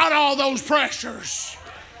worry about all those pressures.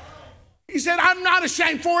 He said, I'm not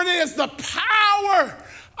ashamed, for it is the power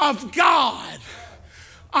of God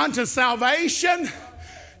unto salvation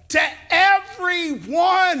to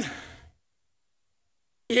everyone.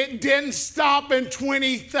 It didn't stop in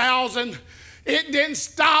 20,000. It didn't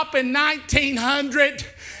stop in 1900.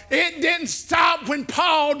 It didn't stop when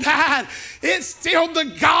Paul died. It's still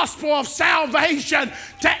the gospel of salvation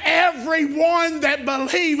to everyone that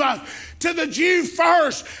believeth, to the Jew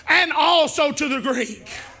first and also to the Greek.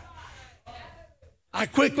 I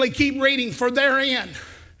quickly keep reading, for therein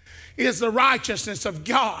is the righteousness of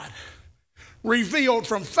God revealed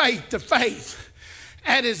from faith to faith,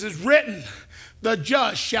 as it is written, the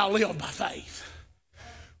just shall live by faith.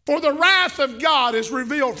 For the wrath of God is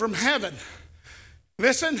revealed from heaven.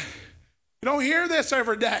 Listen, you don't hear this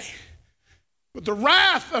every day, but the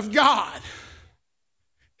wrath of God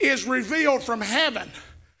is revealed from heaven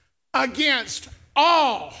against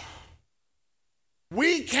all.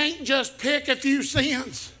 We can't just pick a few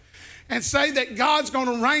sins and say that God's going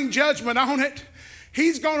to rain judgment on it.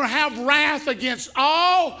 He's going to have wrath against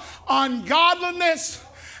all ungodliness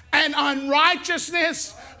and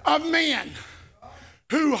unrighteousness of men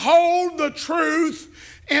who hold the truth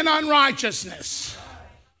in unrighteousness.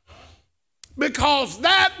 Because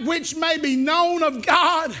that which may be known of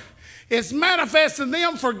God is manifest in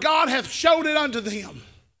them, for God hath showed it unto them.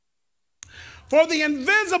 For the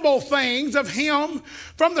invisible things of him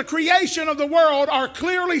from the creation of the world are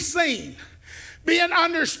clearly seen, being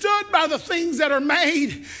understood by the things that are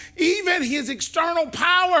made, even his external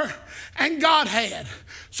power and Godhead,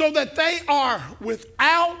 so that they are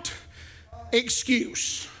without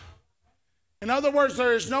excuse. In other words,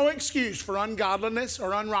 there is no excuse for ungodliness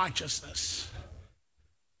or unrighteousness.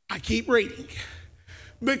 I keep reading.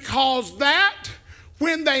 Because that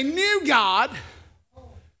when they knew God,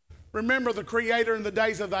 remember the Creator in the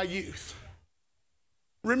days of thy youth.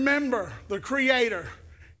 Remember the Creator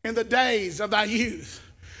in the days of thy youth.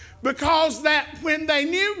 Because that when they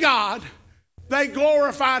knew God, they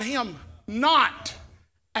glorified him not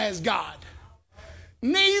as God,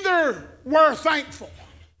 neither were thankful.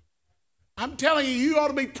 I'm telling you, you ought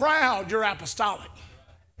to be proud you're apostolic.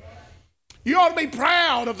 You ought to be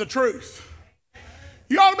proud of the truth.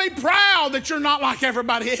 You ought to be proud that you're not like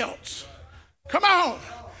everybody else. Come on.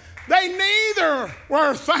 They neither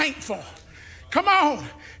were thankful. Come on.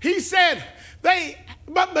 He said, they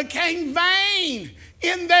but became vain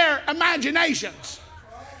in their imaginations,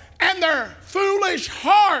 and their foolish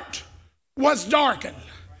heart was darkened.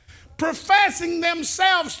 Professing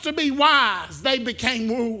themselves to be wise, they became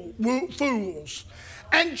fools,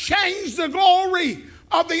 and changed the glory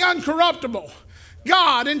of the uncorruptible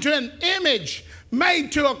God into an image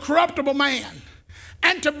made to a corruptible man,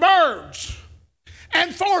 and to birds,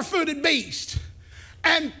 and four-footed beasts,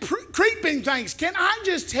 and creeping things. Can I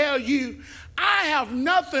just tell you, I have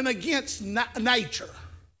nothing against nature.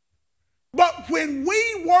 But when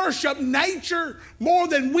we worship nature more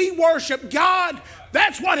than we worship God,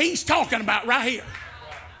 that's what he's talking about right here.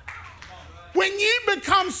 When you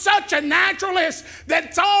become such a naturalist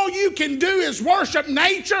that all you can do is worship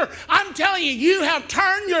nature, I'm telling you, you have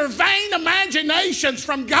turned your vain imaginations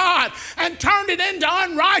from God and turned it into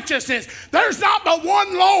unrighteousness. There's not but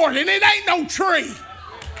one Lord, and it ain't no tree.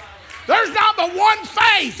 There's not but one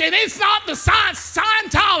faith, and it's not the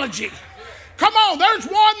Scientology. Come on, there's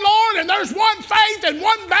one Lord and there's one faith and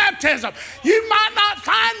one baptism. You might not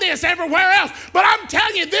find this everywhere else, but I'm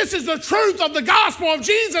telling you, this is the truth of the gospel of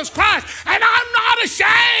Jesus Christ, and I'm not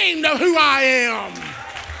ashamed of who I am.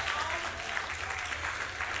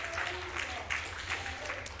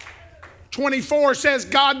 "24 says,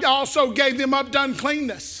 God also gave them up to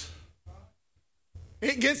uncleanness.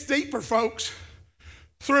 It gets deeper, folks.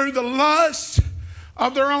 Through the lust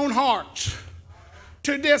of their own hearts,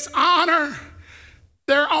 to dishonor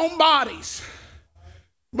their own bodies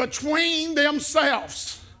between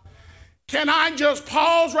themselves." Can I just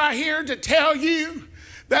pause right here to tell you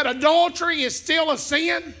that adultery is still a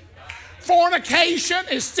sin? Fornication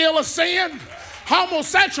is still a sin.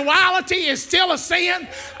 Homosexuality is still a sin.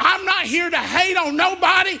 I'm not here to hate on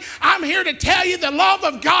nobody. I'm here to tell you the love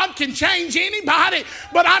of God can change anybody.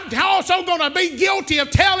 But I'm also going to be guilty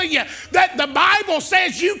of telling you that the Bible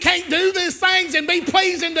says you can't do these things and be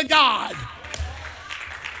pleasing to God.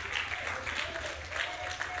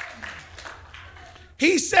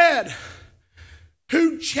 He said,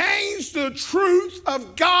 who changed the truth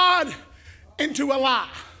of God into a lie.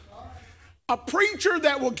 A preacher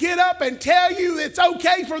that will get up and tell you it's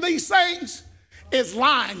okay for these things is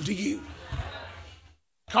lying to you.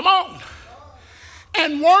 Come on.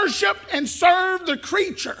 And worship and serve the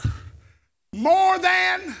creature more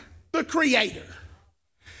than the Creator,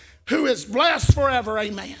 who is blessed forever.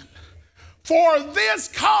 Amen. For this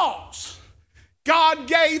cause God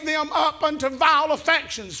gave them up unto vile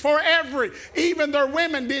affections. For even their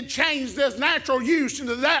women did change this natural use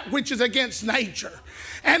into that which is against nature.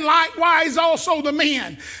 And likewise also the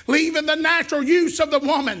men, leaving the natural use of the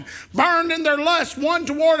woman, burned in their lust one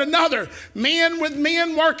toward another, men with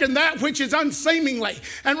men working that which is unseemly,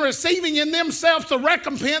 and receiving in themselves the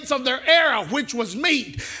recompense of their error, which was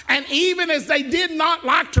meat. And even as they did not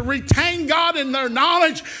like to retain God in their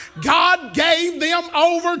knowledge, God gave them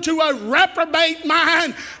over to a reprobate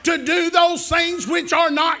mind to do those things which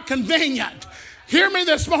are not convenient. Hear me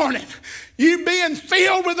this morning. You being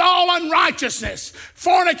filled with all unrighteousness,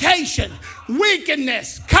 fornication,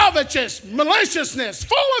 wickedness, covetous, maliciousness,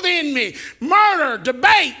 full of envy, murder,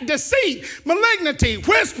 debate, deceit, malignity,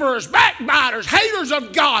 whisperers, backbiters, haters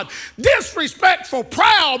of God, disrespectful,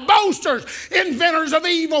 proud, boasters, inventors of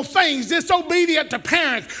evil things, disobedient to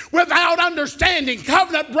parents, without understanding,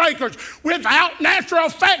 covenant breakers, without natural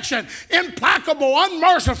affection, implacable,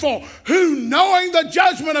 unmerciful, who knowing the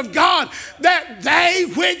judgment of God, that they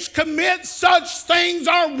which commit such things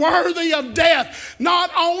are worthy of death, not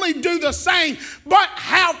only do the same, but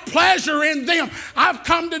have pleasure in them. I've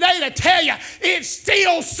come today to tell you it's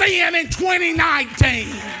still sin in 2019.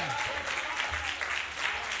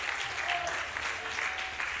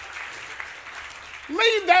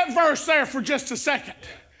 Leave that verse there for just a second.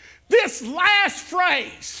 This last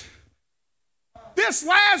phrase,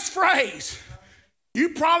 you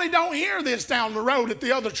probably don't hear this down the road at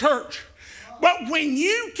the other church, but when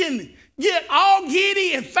you can get all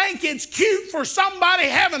giddy and think it's cute for somebody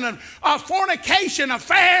having a fornication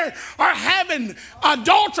affair or having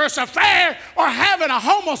adulterous affair or having a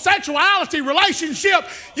homosexuality relationship,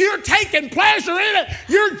 you're taking pleasure in it.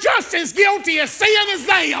 You're just as guilty of sin as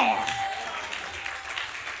they are.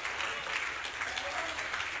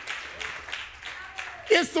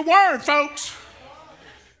 It's the word, folks.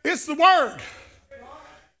 It's the word.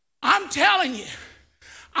 I'm telling you,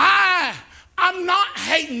 I'm not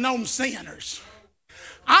hating on sinners.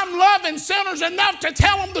 I'm loving sinners enough to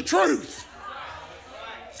tell them the truth.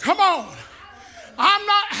 Come on. I'm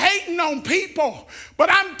not hating on people,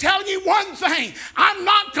 but I'm telling you one thing. I'm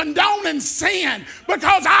not condoning sin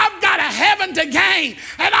because I've got a heaven to gain.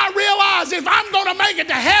 And I realize if I'm going to make it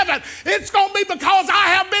to heaven, it's going to be because I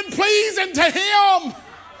have been pleasing to Him.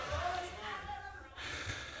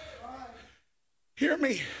 Hear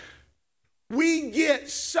me. We get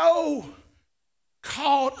so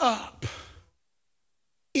caught up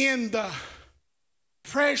in the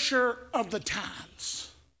pressure of the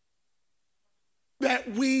times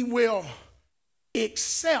that we will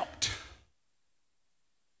accept,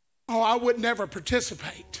 oh, I would never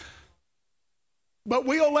participate. But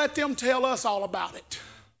we'll let them tell us all about it.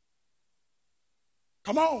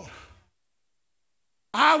 Come on.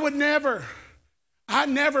 I'd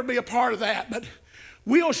never be a part of that, but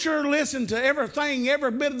we'll sure listen to everything,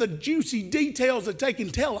 every bit of the juicy details that they can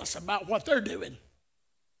tell us about what they're doing.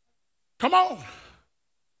 Come on.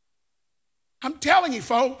 I'm telling you,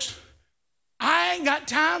 folks, I ain't got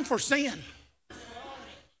time for sin.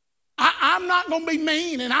 I'm not going to be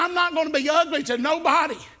mean and I'm not going to be ugly to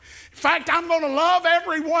nobody. In fact, I'm going to love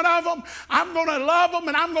every one of them. I'm going to love them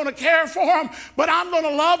and I'm going to care for them. But I'm going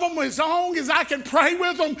to love them as long as I can pray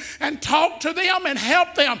with them and talk to them and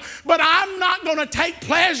help them. But I'm not going to take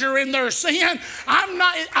pleasure in their sin. If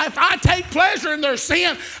I take pleasure in their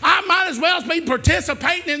sin, I might as well be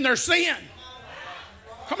participating in their sin.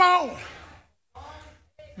 Come on.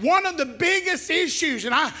 One of the biggest issues,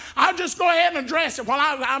 and I'll just go ahead and address it. Well,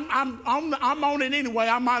 I'm on it anyway.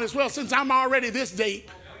 I might as well since I'm already this deep.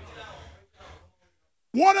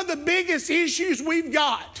 One of the biggest issues we've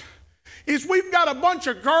got is we've got a bunch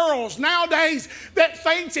of girls nowadays that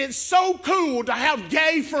thinks it's so cool to have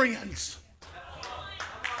gay friends.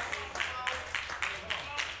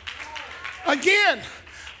 Again,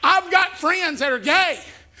 I've got friends that are gay,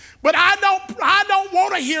 but I don't don't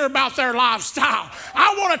want to hear about their lifestyle.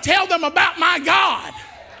 I want to tell them about my God.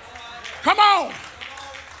 Come on.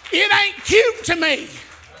 It ain't cute to me.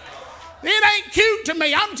 It ain't cute to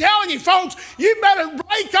me. I'm telling you, folks, you better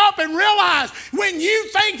wake up and realize when you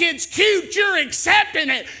think it's cute, you're accepting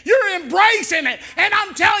it. You're embracing it. And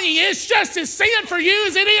I'm telling you, it's just as sin for you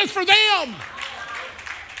as it is for them.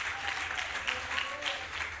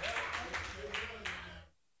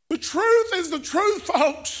 The truth is the truth,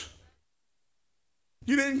 folks.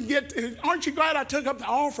 You didn't get, aren't you glad I took up the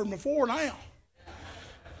offering before now?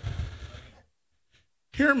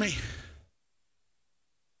 Hear me.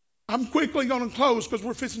 I'm quickly going to close because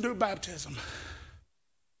we're fixing to do a baptism.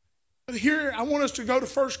 But here, I want us to go to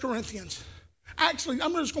 1 Corinthians. Actually,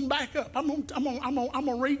 I'm just going to back up. I'm going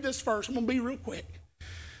to read this first. I'm going to be real quick.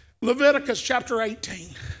 Leviticus chapter 18,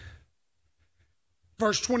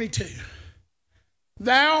 verse 22.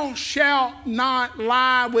 Thou shalt not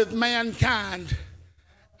lie with mankind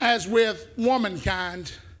as with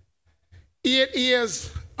womankind. It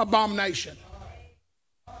is abomination.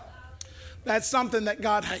 That's something that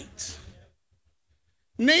God hates.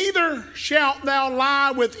 Neither shalt thou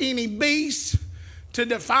lie with any beast to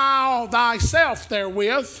defile thyself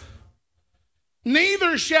therewith.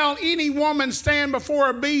 Neither shall any woman stand before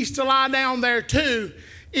a beast to lie down thereto.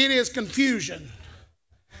 It is confusion.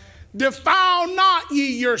 Defile not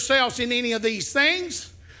ye yourselves in any of these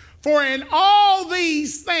things, for in all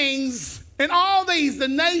these things, the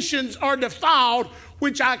nations are defiled,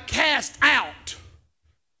 which I cast out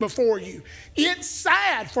before you. It's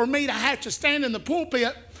sad for me to have to stand in the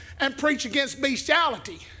pulpit and preach against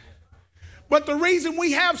bestiality. But the reason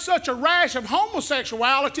we have such a rash of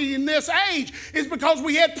homosexuality in this age is because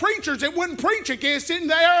we had preachers that wouldn't preach against it in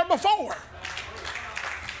the era before.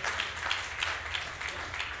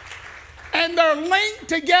 And they're linked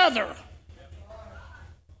together.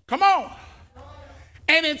 Come on.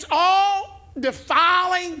 And it's all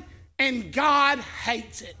defiling, and God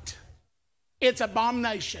hates it. It's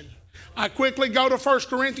abomination. I quickly go to 1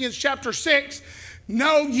 Corinthians chapter 6.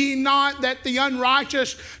 Know ye not that the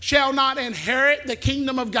unrighteous shall not inherit the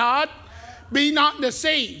kingdom of God? Be not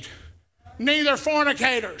deceived, neither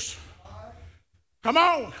fornicators. Come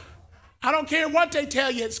on. I don't care what they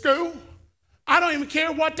tell you at school. I don't even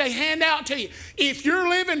care what they hand out to you. If you're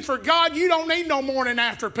living for God, you don't need no morning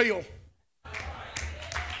after pill.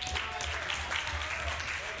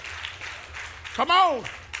 Come on.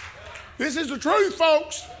 This is the truth,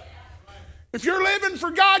 folks. If you're living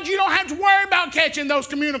for God, you don't have to worry about catching those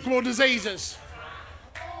communicable diseases.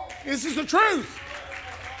 This is the truth.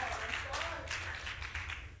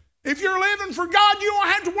 If you're living for God, you don't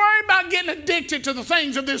have to worry about getting addicted to the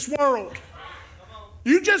things of this world.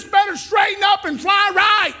 You just better straighten up and fly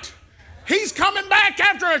right. He's coming back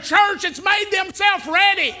after a church that's made themselves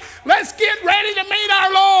ready. Let's get ready to meet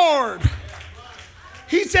our Lord.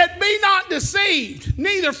 He said, be not deceived,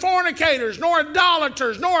 neither fornicators, nor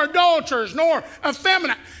idolaters, nor adulterers, nor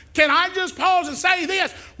effeminate. Can I just pause and say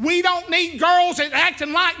this? We don't need girls that's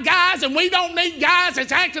acting like guys, and we don't need guys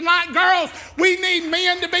that's acting like girls. We need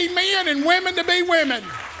men to be men and women to be women.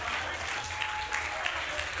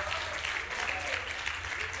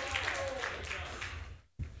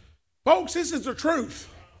 Folks, this is the truth.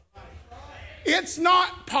 It's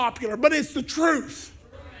not popular, but it's the truth.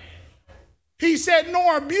 He said,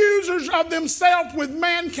 nor abusers of themselves with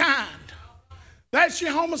mankind. That's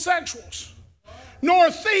your homosexuals.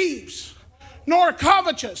 Nor thieves, nor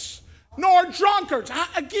covetous, nor drunkards.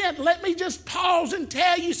 Again, let me just pause and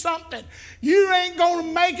tell you something. You ain't going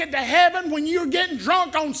to make it to heaven when you're getting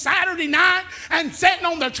drunk on Saturday night and sitting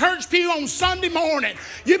on the church pew on Sunday morning.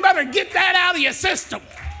 You better get that out of your system.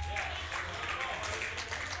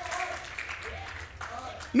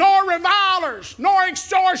 Nor revilers, nor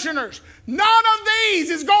extortioners. None of these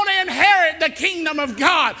is going to inherit the kingdom of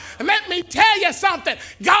God. And let me tell you something.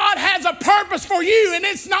 God has a purpose for you, and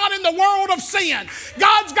it's not in the world of sin.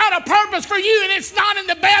 God's got a purpose for you, and it's not in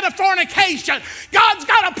the bed of fornication. God's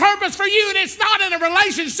got a purpose for you, and it's not in a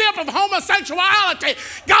relationship of homosexuality.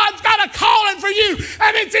 God's got a calling for you,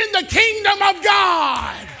 and it's in the kingdom of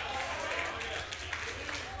God.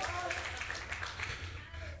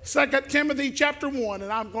 2 Timothy chapter 1,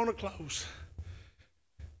 and I'm going to close.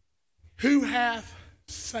 Who hath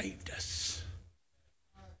saved us?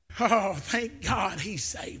 Oh, thank God he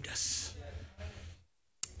saved us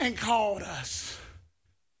and called us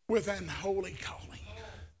with an holy calling.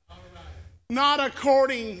 Not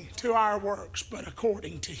according to our works, but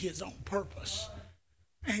according to his own purpose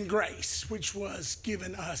and grace, which was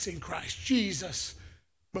given us in Christ Jesus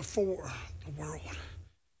before the world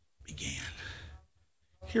began.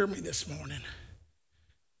 Hear me this morning.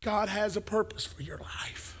 God has a purpose for your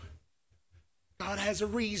life. God has a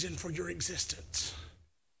reason for your existence.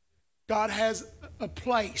 God has a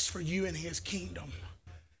place for you in his kingdom.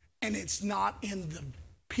 And it's not in the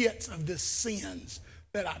pits of the sins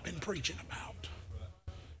that I've been preaching about,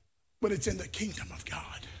 but it's in the kingdom of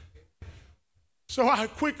God. So I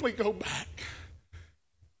quickly go back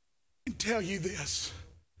and tell you this.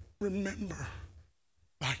 Remember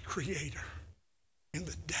thy Creator in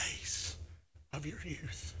the days of your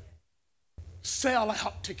youth. Sell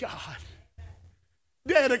out to God.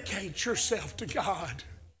 Dedicate yourself to God.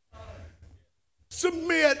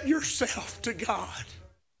 Submit yourself to God.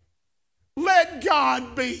 Let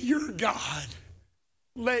God be your God.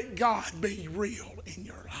 Let God be real in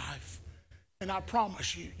your life. And I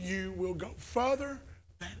promise you, you will go further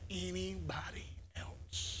than anybody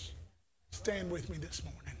else. Stand with me this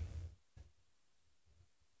morning.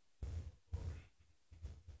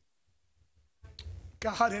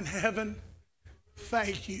 God in heaven,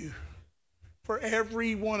 thank you for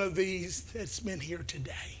every one of these that's been here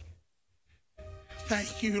today.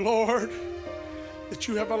 Thank you, Lord, that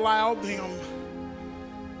you have allowed them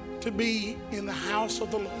to be in the house of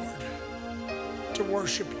the Lord to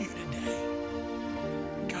worship you today.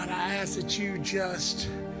 God, I ask that you just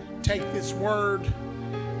take this word,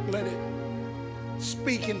 let it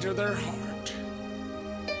speak into their heart,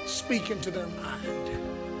 speak into their mind.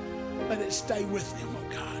 Let it stay with them,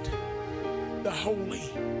 oh God, the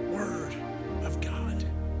holy word of God.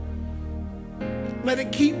 Let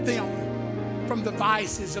it keep them from the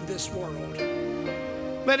vices of this world.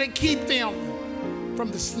 Let it keep them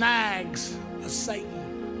from the snags of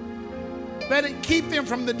Satan. Let it keep them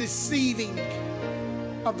from the deceiving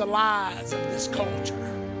of the lies of this culture.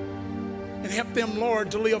 And help them,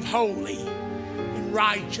 Lord, to live holy and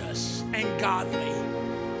righteous and godly,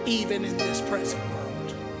 even in this present world.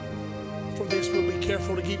 For this we'll be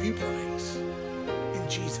careful to give you praise. In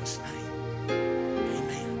Jesus' name.